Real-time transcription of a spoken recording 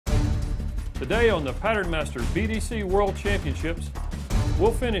Today on the Pattern Master BDC World Championships,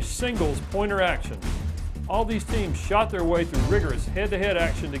 we'll finish singles pointer action. All these teams shot their way through rigorous head-to-head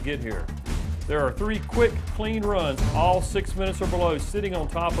action to get here. There are 3 quick, clean runs, all 6 minutes or below, sitting on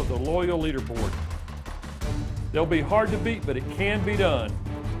top of the loyal leaderboard. They'll be hard to beat, but it can be done.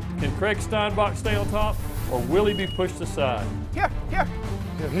 Can Craig Steinbach stay on top, or will he be pushed aside?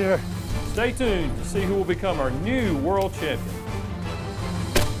 Here. Stay tuned to see who will become our new world champion.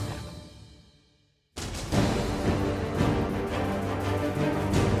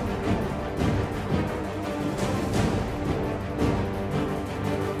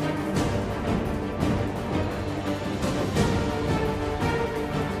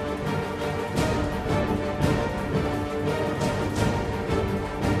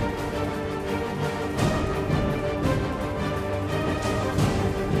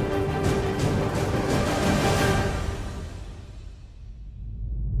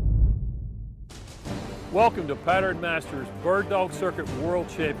 Welcome to Pattern Masters Bird Dog Circuit World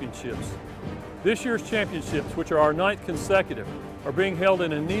Championships. This year's championships, which are our 9th consecutive, are being held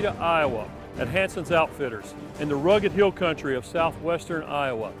in Anita, Iowa at Hanson's Outfitters in the rugged hill country of southwestern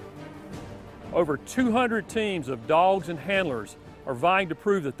Iowa. Over 200 teams of dogs and handlers are vying to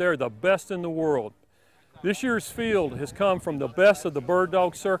prove that they're the best in the world. This year's field has come from the best of the Bird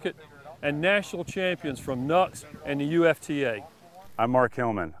Dog Circuit and national champions from NUX and the UFTA. I'm Mark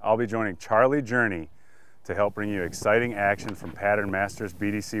Hillman. I'll be joining Charlie Journey to help bring you exciting action from Pattern Masters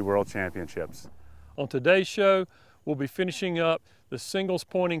BDC World Championships. On today's show, we'll be finishing up the singles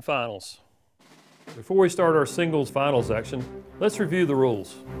pointing finals. Before we start our singles finals action, let's review the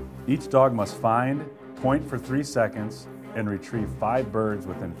rules. Each dog must find, point for 3 seconds, and retrieve 5 birds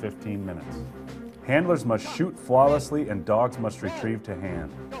within 15 minutes. Handlers must shoot flawlessly and dogs must retrieve to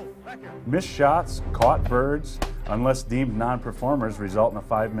hand. Missed shots, caught birds, unless deemed non-performers, result in a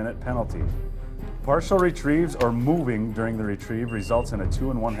 5-minute penalty. Partial retrieves or moving during the retrieve results in a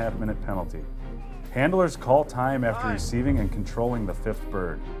 2.5 minute penalty. Handlers call time after receiving and controlling the 5th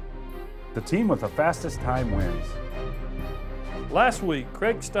bird. The team with the fastest time wins. Last week,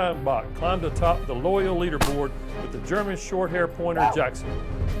 Craig Steinbach climbed atop the loyal leaderboard with the German short-hair pointer Jackson.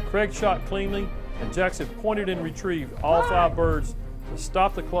 Craig shot cleanly, and Jackson pointed and retrieved all 5 birds to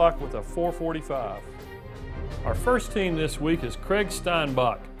stop the clock with a 4:45. Our first team this week is Craig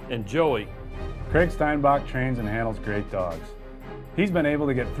Steinbach and Joey. Craig Steinbach trains and handles great dogs. He's been able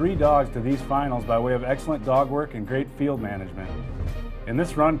to get 3 dogs to these finals by way of excellent dog work and great field management. In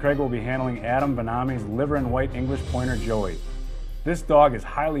this run, Craig will be handling Adam Benami's liver and white English pointer Joey. This dog is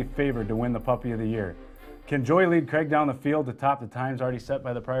highly favored to win the Puppy of the Year. Can Joey lead Craig down the field to top the times already set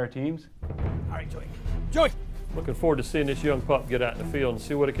by the prior teams? All right, Joey. Joey! Looking forward to seeing this young pup get out in the field and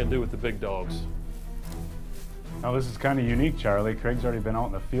see what it can do with the big dogs. Now this is kind of unique, Charlie. Craig's already been out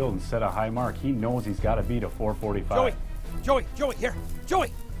in the field and set a high mark. He knows he's got to beat a 4:45. Joey, here.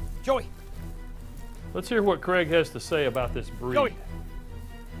 Joey. Let's hear what Craig has to say about this breed. Joey.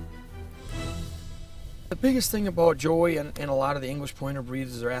 The biggest thing about Joey and a lot of the English pointer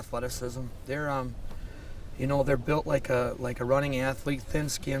breeds is their athleticism. They're, they're built like a running athlete, thin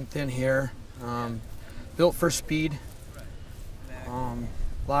skin, thin hair, built for speed. A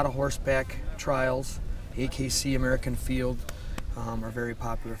lot of horseback trials. AKC American Field are very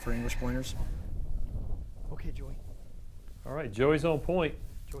popular for English pointers. Okay, Joey. All right, Joey's on point.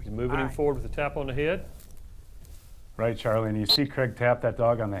 He's moving him forward with a tap on the head. Right, Charlie, and you see Craig tap that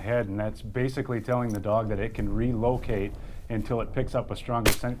dog on the head, and that's basically telling the dog that it can relocate until it picks up a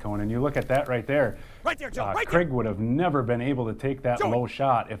stronger scent cone. And you look at that right there. Right there, Joe, right Craig there. would have never been able to take that Joey. low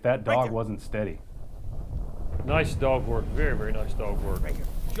shot if that dog there. wasn't steady. Nice dog work, very, very nice dog work. Right here.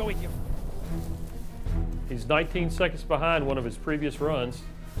 Joey, here. He's 19 seconds behind one of his previous runs.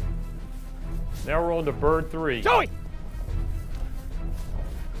 Now we're on to bird 3. Joey!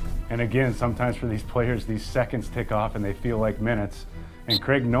 And again, sometimes for these players, these seconds tick off and they feel like minutes. And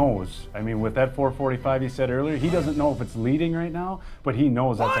Craig knows, I mean, with that 4:45 he said earlier, he doesn't know if it's leading right now, but he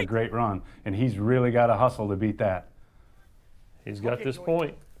knows that's a great run. And he's really got to hustle to beat that. He's got this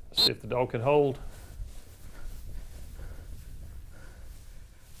point. Let's see if the dog can hold.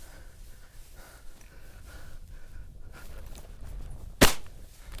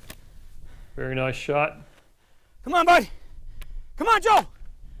 Very nice shot. Come on, buddy. Come on, Joe.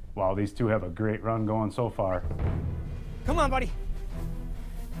 Wow, these two have a great run going so far. Come on, buddy.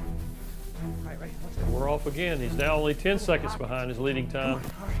 Right. We're off again. He's now only 10 seconds behind his leading time.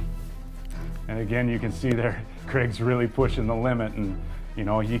 All right. And again, you can see there, Craig's really pushing the limit, and you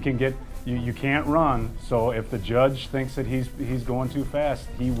know, you can't run. So if the judge thinks that he's going too fast,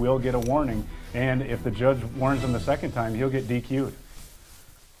 he will get a warning. And if the judge warns him the second time, he'll get DQ'd.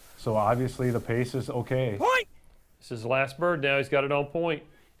 So obviously the pace is okay. Point! This is his last bird now. He's got it on point.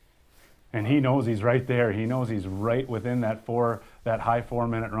 And he knows he's right there. He knows he's right within that high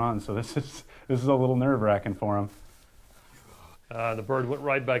 4-minute run. So this is a little nerve-wracking for him. The bird went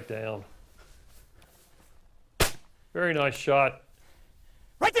right back down. Very nice shot.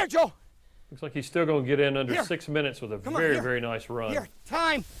 Right there, Joe! Looks like he's still going to get in under Here. 6 minutes with a Come on, very, here. very nice run. Here,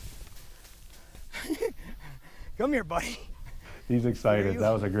 time! Come here, buddy. He's excited. you- That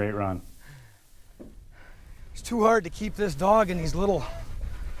was a great run. It's too hard to keep this dog in these little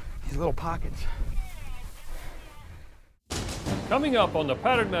pockets. Coming up on the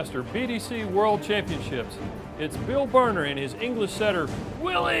Pattern Master BDC World Championships, it's Bill Burner and his English setter,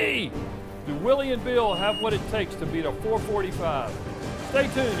 Willie! Do Willie and Bill have what it takes to beat a 445? Stay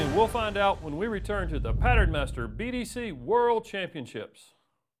tuned and we'll find out when we return to the Pattern Master BDC World Championships.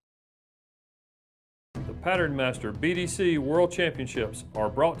 The Pattern Master BDC World Championships are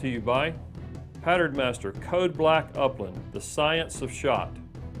brought to you by Pattern Master Code Black Upland, the science of shot.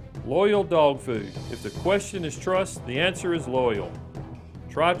 Loyal Dog Food. If the question is trust, the answer is loyal.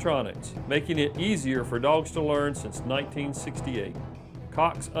 Tritronics, making it easier for dogs to learn since 1968.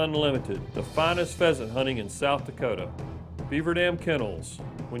 Cox Unlimited, the finest pheasant hunting in South Dakota. Beaver Dam Kennels,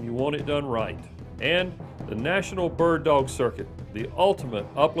 when you want it done right. And the National Bird Dog Circuit, the ultimate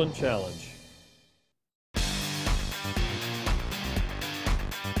upland challenge.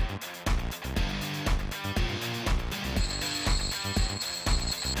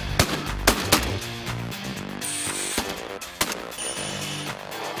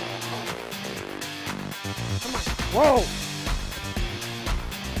 Whoa!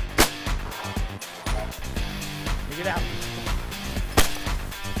 Take it out.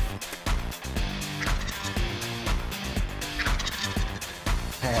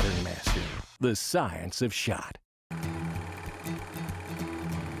 Pattern Master, the science of shot.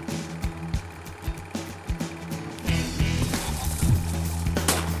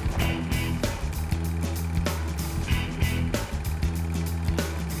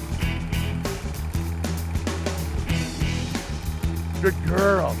 Good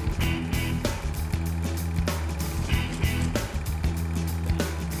girl.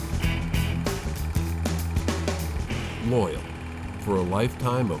 Loyal, for a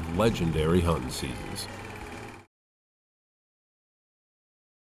lifetime of legendary hunting seasons.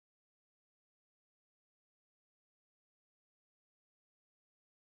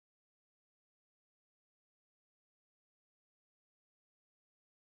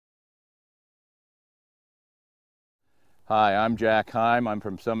 Hi, I'm Jack Heim. I'm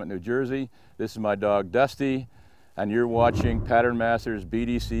from Summit, New Jersey. This is my dog Dusty, and you're watching Pattern Masters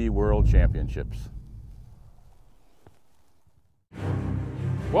BDC World Championships.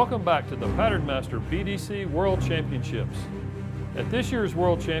 Welcome back to the Pattern Master BDC World Championships. At this year's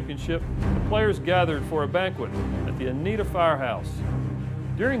World Championship, the players gathered for a banquet at the Anita Firehouse.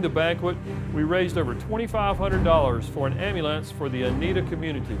 During the banquet, we raised over $2,500 for an ambulance for the Anita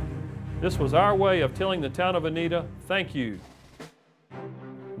community. This was our way of telling the town of Anita, thank you.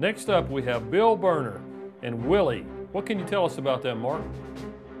 Next up, we have Bill Burner and Willie. What can you tell us about them, Mark?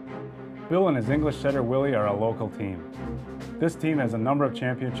 Bill and his English setter Willie are a local team. This team has a number of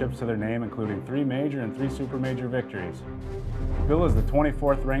championships to their name, including 3 major and 3 super major victories. Bill is the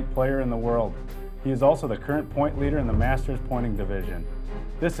 24th ranked player in the world. He is also the current point leader in the Masters pointing division.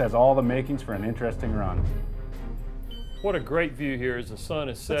 This has all the makings for an interesting run. What a great view here as the sun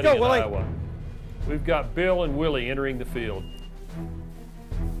is setting go, in Willie. Iowa. We've got Bill and Willie entering the field.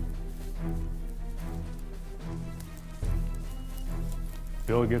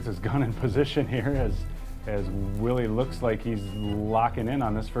 Bill gets his gun in position here as Willie looks like he's locking in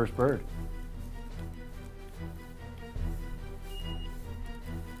on this first bird.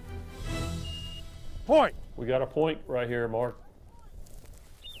 Point! We got a point right here, Mark.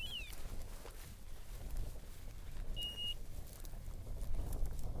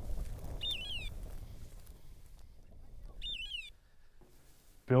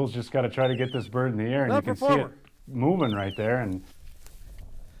 Bill's just got to try to get this bird in the air, and you can see it Non-performer. moving right there. And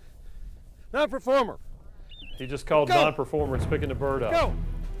Non-performer. He just called Go. non-performer. It's picking the bird up. Go!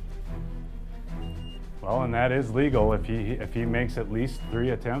 well, and that is legal if he makes at least 3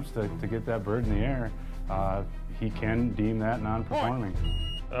 attempts to get that bird in the air. He can deem that non-performing.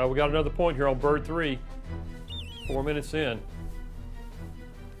 We got another point here on bird 3. 4 minutes in.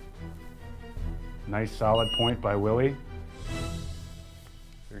 Nice solid point by Willie.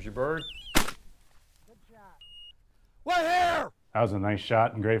 Here's your bird. What hair? That was a nice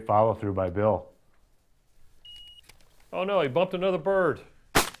shot and great follow through by Bill. Oh no, he bumped another bird.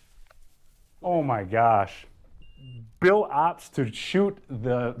 Oh my gosh. Bill opts to shoot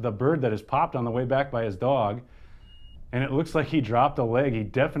the bird that is popped on the way back by his dog, and it looks like he dropped a leg. He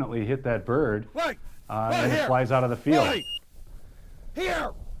definitely hit that bird, and it flies out of the field.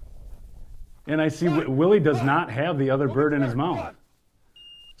 Here! And I see Willie does not have the other bird in his mouth.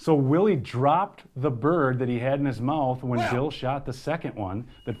 So Willie dropped the bird that he had in his mouth when Bill shot the second one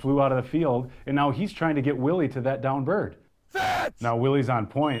that flew out of the field, and now he's trying to get Willie to that down bird. Now Willie's on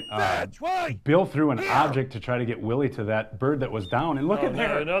point. Bill threw an object to try to get Willie to that bird that was down, and look at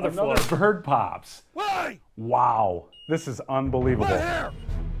there, another bird pops. Wow, this is unbelievable.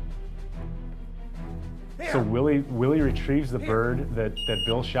 So Willie retrieves the bird that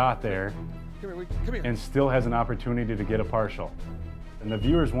Bill shot there, and still has an opportunity to get a partial. And the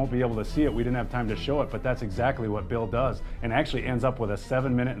viewers won't be able to see it. We didn't have time to show it, but that's exactly what Bill does, and actually ends up with a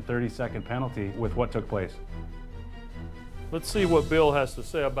 7-minute and 30-second penalty with what took place. Let's see what Bill has to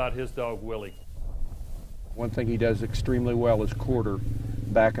say about his dog, Willie. One thing he does extremely well is quarter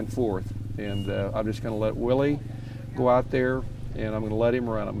back and forth. And I'm just going to let Willie go out there, and I'm going to let him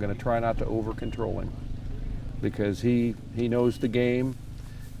run. I'm going to try not to over-control him, because he knows the game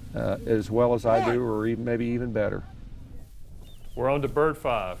as well as I do, or even, maybe even better. We're on to bird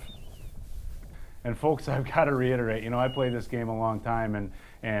 5. And folks, I've got to reiterate, you know, I played this game a long time,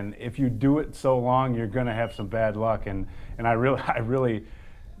 and if you do it so long, you're going to have some bad luck. And I'm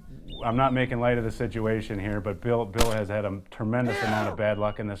not making light of the situation here, but Bill has had a tremendous amount of bad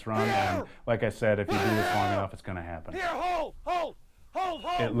luck in this run. And like I said, if you do this long enough, it's going to happen. Hold!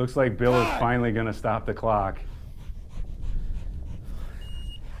 It looks like Bill is finally going to stop the clock.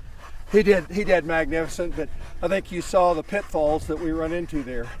 He did magnificent, but I think you saw the pitfalls that we run into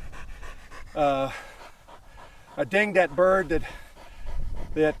there. I dinged that bird that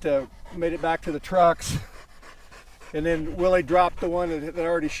made it back to the trucks, and then Willie dropped the one that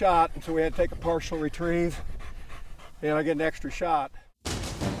already shot, and so we had to take a partial retrieve, and I get an extra shot.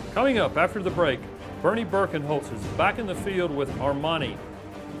 Coming up after the break, Bernie Birkenholtz is back in the field with Armani.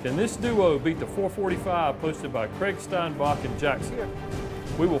 Can this duo beat the 445 posted by Craig Steinbach and Jackson?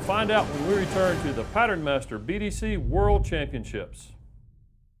 We will find out when we return to the Pattern Master BDC World Championships.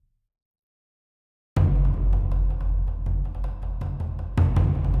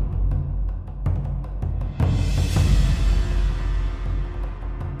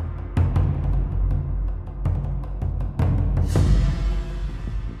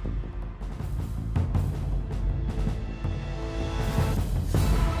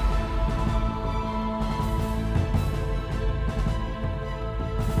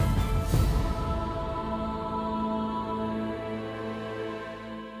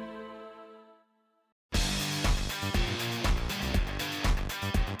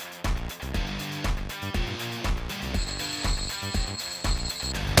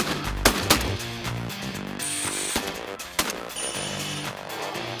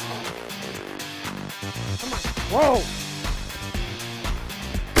 Whoa!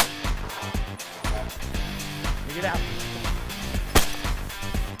 Take it out.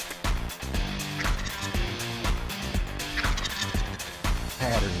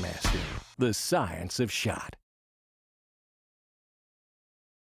 Pattern Master, the science of shot.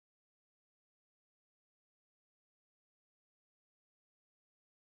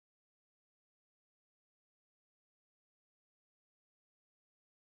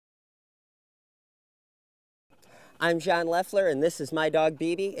 I'm John Leffler, and this is my dog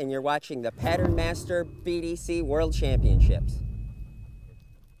BB, and you're watching the Pattern Master BDC World Championships.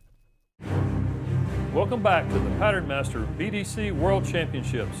 Welcome back to the Pattern Master BDC World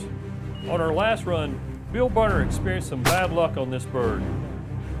Championships. On our last run, Bill Bunner experienced some bad luck on this bird.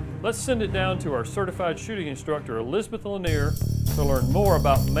 Let's send it down to our certified shooting instructor, Elizabeth Lanier, to learn more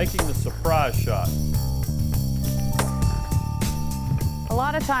about making the surprise shot. A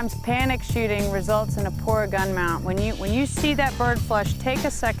lot of times panic shooting results in a poor gun mount. When you see that bird flush, take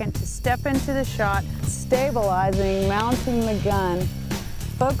a second to step into the shot, stabilizing, mounting the gun,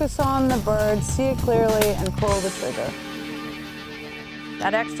 focus on the bird, see it clearly, and pull the trigger.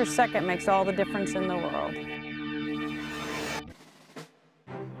 That extra second makes all the difference in the world.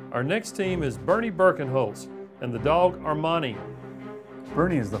 Our next team is Bernie Birkenholtz and the dog Armani.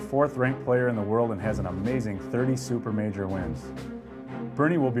 Bernie is the 4th ranked player in the world and has an amazing 30 super major wins.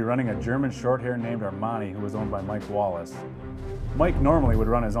 Bernie will be running a German shorthair named Armani, who was owned by Mike Wallace. Mike normally would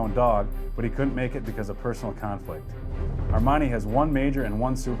run his own dog, but he couldn't make it because of personal conflict. Armani has 1 major and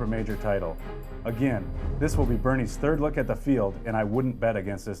 1 super major title. Again, this will be Bernie's 3rd look at the field, and I wouldn't bet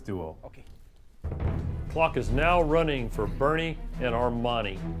against this duo. Okay. Clock is now running for Bernie and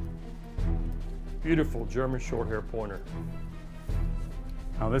Armani. Beautiful German shorthair pointer.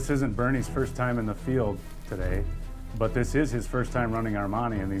 Now this isn't Bernie's first time in the field today, but this is his first time running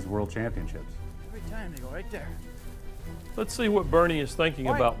Armani in these World Championships. Every time they go right there. Let's see what Bernie is thinking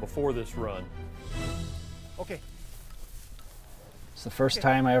about before this run. Okay. It's the first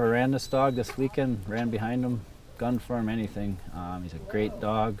time I ever ran this dog this weekend, ran behind him, gunned for him, anything. He's a great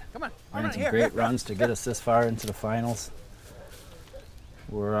dog. Come on. Ran some great runs to get us this far into the finals.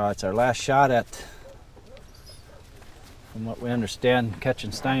 It's our last shot at, from what we understand,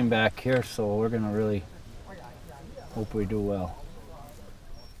 catching Steinbach here, so we're going to really hope we do well.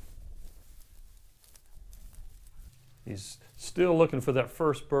 He's still looking for that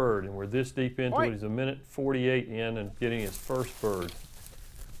first bird, and we're this deep into it. He's a minute 48 in and getting his first bird.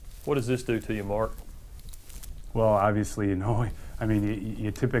 What does this do to you, Mark? Well, obviously, you know, I mean,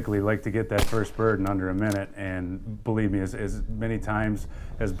 you typically like to get that first bird in under a minute, and believe me, as many times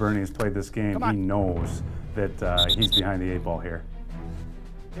as Bernie has played this game, he knows that he's behind the 8-ball here.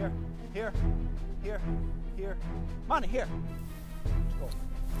 Here, here, here, here. Come on, here. Let's go.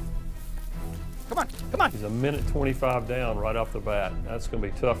 Come on, come on. He's a minute 25 down right off the bat. That's going to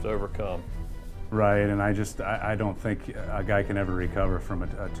be tough to overcome. Right, and I don't think a guy can ever recover from a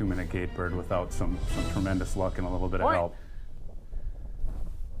 2-minute gate bird without some tremendous luck and a little bit of help.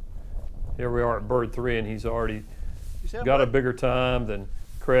 Here we are at bird 3, and he's already got a bigger time than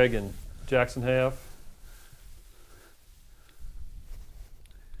Craig and Jackson have.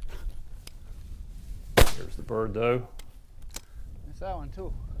 There's the bird, though. That's that one,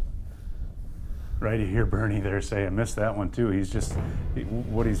 too. Right, you hear Bernie there say, I missed that one too. He's just,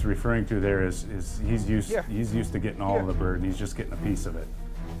 what he's referring to there is he's used to getting all of the bird, and he's just getting a piece of it.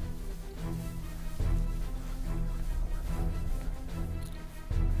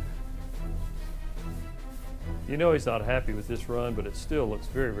 You know he's not happy with this run, but it still looks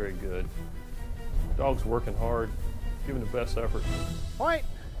very, very good. Dog's working hard, giving the best effort. Point.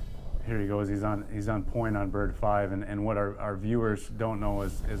 Here he goes, he's on point on bird 5, and what our viewers don't know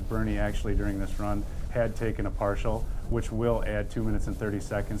is Bernie actually during this run had taken a partial, which will add 2 minutes and 30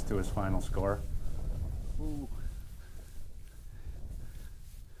 seconds to his final score. Ooh.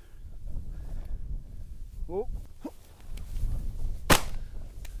 Ooh.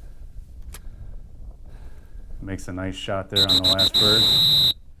 Makes a nice shot there on the last bird.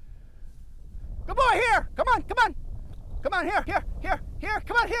 Good boy, here! Come on, come on! Come on, here, here, here, here,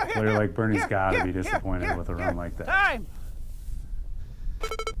 come on, here, here. Player like Bernie's got to be here, disappointed here, with a run like that. Time!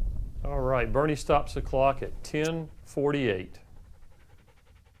 All right, Bernie stops the clock at 10:48.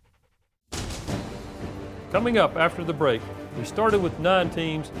 Coming up after the break, we started with 9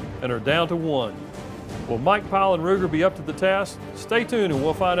 teams and are down to 1. Will Mike Powell and Ruger be up to the task? Stay tuned and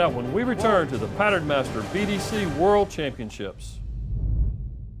we'll find out when we return to the Pattern Master BDC World Championships.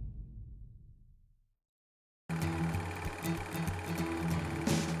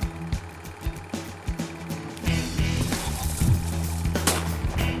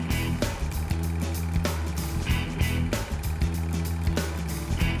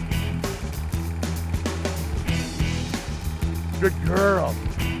 Good girl.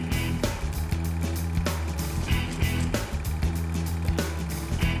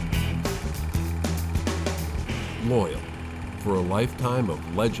 Loyal for a lifetime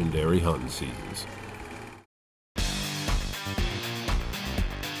of legendary hunting seasons.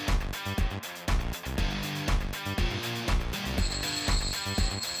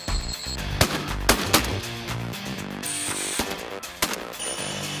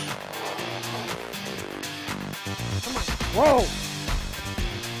 Whoa!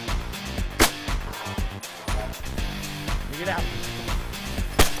 Dig it out.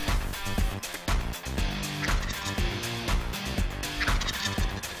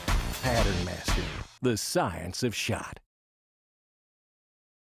 Pattern Master, the science of shot.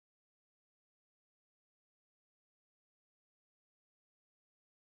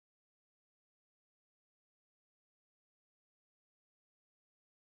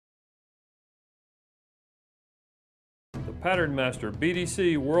 The Pattern Master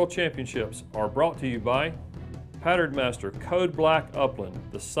BDC World Championships are brought to you by Pattern Master Code Black Upland,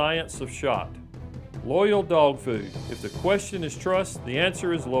 the science of shot. Loyal Dog Food. If the question is trust, the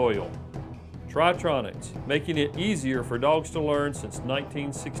answer is loyal. Tritronics, making it easier for dogs to learn since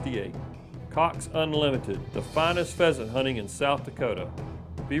 1968. Cox Unlimited, the finest pheasant hunting in South Dakota.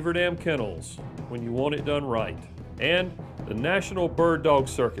 Beaver Dam Kennels, when you want it done right. And the National Bird Dog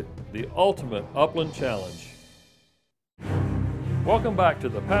Circuit, the ultimate upland challenge. Welcome back to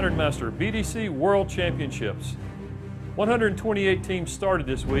the Pattern Master BDC World Championships. 128 teams started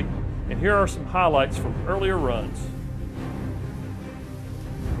this week, and here are some highlights from earlier runs.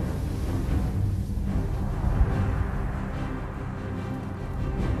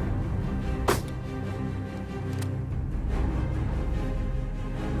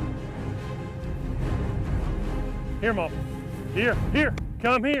 Here, Mom. Here, here.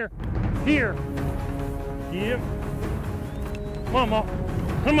 Come here. Here. Give. Come on, Mom.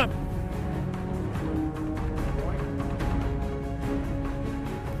 Come on.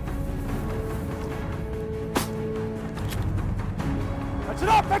 Fetch it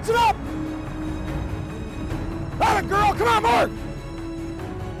up, fetch it up! Got it, girl, come on, Mark!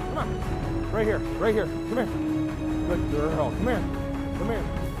 Come on, right here, come here. Good girl, come here, come here.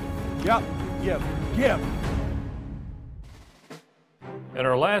 Yep, give. And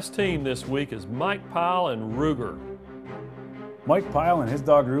our last team this week is Mike Pyle and Ruger. Mike Pyle and his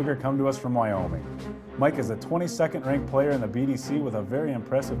dog Ruger come to us from Wyoming. Mike is a 22nd ranked player in the BDC with a very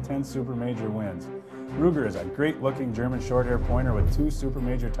impressive 10 Super Major wins. Ruger is a great-looking German Shorthair pointer with 2 Super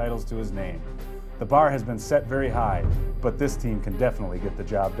Major titles to his name. The bar has been set very high, but this team can definitely get the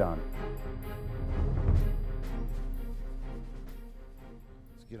job done.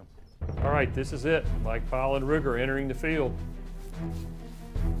 Let's get him. All right, this is it. Mike Pyle and Ruger entering the field.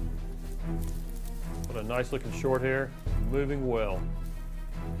 What a nice-looking short hair, moving well.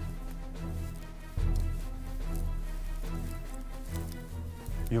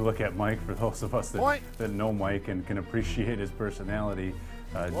 You look at Mike, for those of us that know Mike and can appreciate his personality,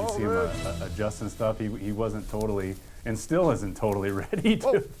 you see him adjusting stuff. He wasn't totally, and still isn't totally ready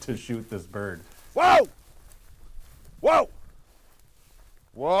to shoot this bird. Whoa! Whoa!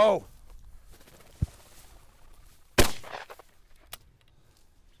 Whoa!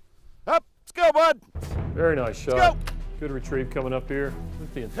 Up, let's go, bud. Very nice shot. Let's go. Good retrieve coming up here. Look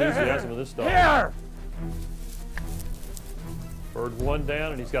at the enthusiasm of this dog. Here! Bird 1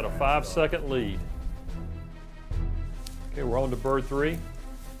 down, and he's got a 5-second lead. Okay, we're on to bird 3.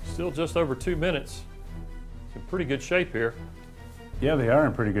 Still just over 2 minutes. It's in pretty good shape here. Yeah, they are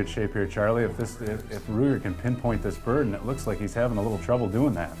in pretty good shape here, Charlie. If Ruger can pinpoint this bird, and it looks like he's having a little trouble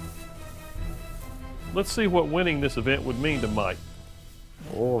doing that. Let's see what winning this event would mean to Mike.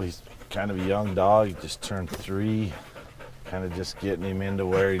 Oh, he's kind of a young dog. He just turned 3. Kind of just getting him into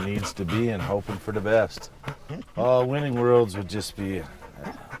where he needs to be and hoping for the best. Winning Worlds would just be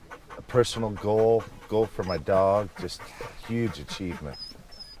a personal goal for my dog. Just a huge achievement.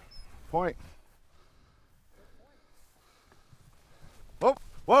 Point. Whoa!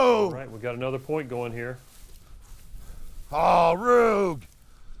 Whoa! All right, we got another point going here. Oh, Rug!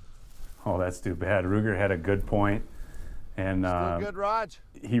 Oh, that's too bad. Ruger had a good point, and Still good, Raj?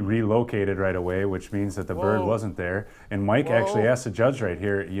 he relocated right away, which means that the bird wasn't there. And Mike actually asked the judge right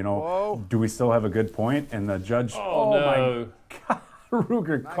here, you know, do we still have a good point? And the judge, oh no. My God,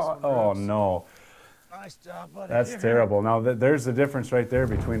 Ruger caught, oh no. Nice job, buddy. That's terrible. Now, there's the difference right there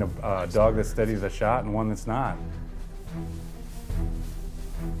between a dog that steadies a shot and one that's not.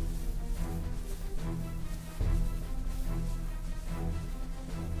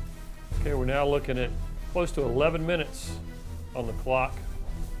 Okay, we're now looking at close to 11 minutes on the clock,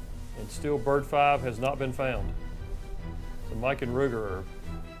 and still bird 5 has not been found. So Mike and Ruger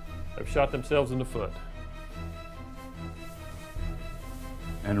have shot themselves in the foot.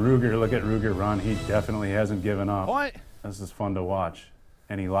 And Ruger, look at Ruger run. He definitely hasn't given up. Point. This is fun to watch.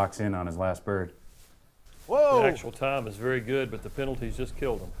 And he locks in on his last bird. Whoa! The actual time is very good, but the penalties just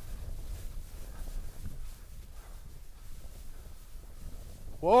killed him.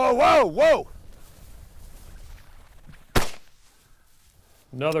 Whoa, whoa, whoa!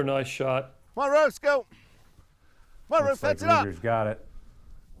 Another nice shot. Come on, Rose, go. Come on, Rose, Looks like fetch it up. Ruger's got it.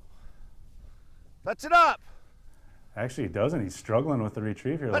 Fetch it up. Actually, he doesn't. He's struggling with the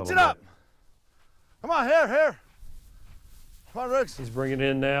retrieve here a little Fetch bit. it up. Come on, here. Come on, Rooks. He's bringing it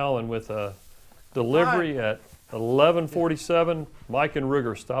in now, and with a delivery at 11:47, Mike and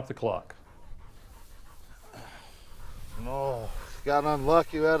Ruger stop the clock. No, got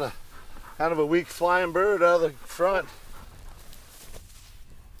unlucky. We had a kind of a weak flying bird out of the front.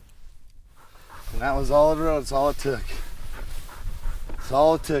 And that was all it wrote. It's all it took. It's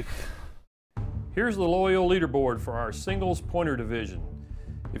all it took. Here's the loyal leaderboard for our singles pointer division.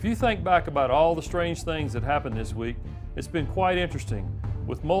 If you think back about all the strange things that happened this week, it's been quite interesting,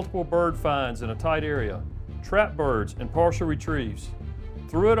 with multiple bird finds in a tight area, trap birds and partial retrieves.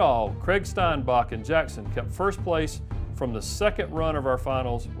 Through it all, Craig Steinbach and Jackson kept first place from the second run of our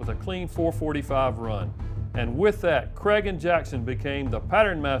finals with a clean 4:45 run. And with that, Craig and Jackson became the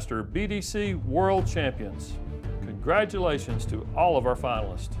Pattern Master BDC World Champions. Congratulations to all of our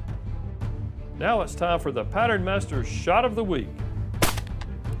finalists. Now it's time for the Pattern Master Shot of the Week.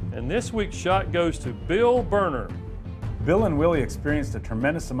 And this week's shot goes to Bill Berner. Bill and Willie experienced a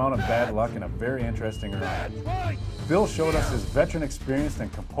tremendous amount of bad luck in a very interesting run. Bill showed us his veteran experience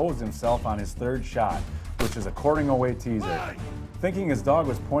and composed himself on his third shot, which is a quartering away teaser. Thinking his dog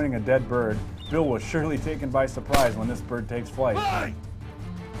was pointing a dead bird, Bill was surely taken by surprise when this bird takes flight.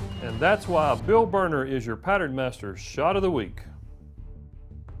 And that's why Bill Burner is your Pattern Master Shot of the Week.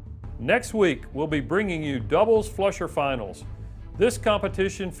 Next week, we'll be bringing you doubles flusher finals. This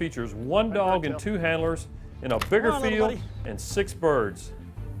competition features 1 dog and 2 handlers in a bigger field and 6 birds.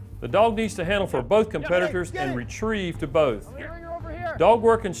 The dog needs to handle for both competitors and retrieve to both. Dog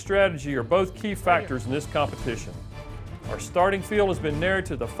work and strategy are both key factors in this competition. Our starting field has been narrowed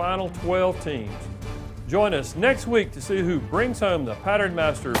to the final 12 teams. Join us next week to see who brings home the Pattern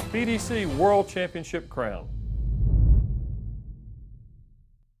Masters BDC World Championship crown.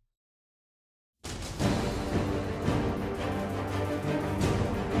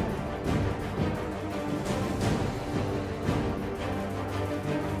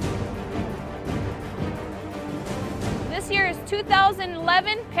 This year's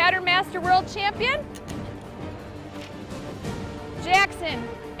 2011 Pattern Master World Champion, Jackson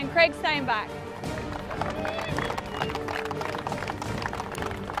and Craig Steinbach.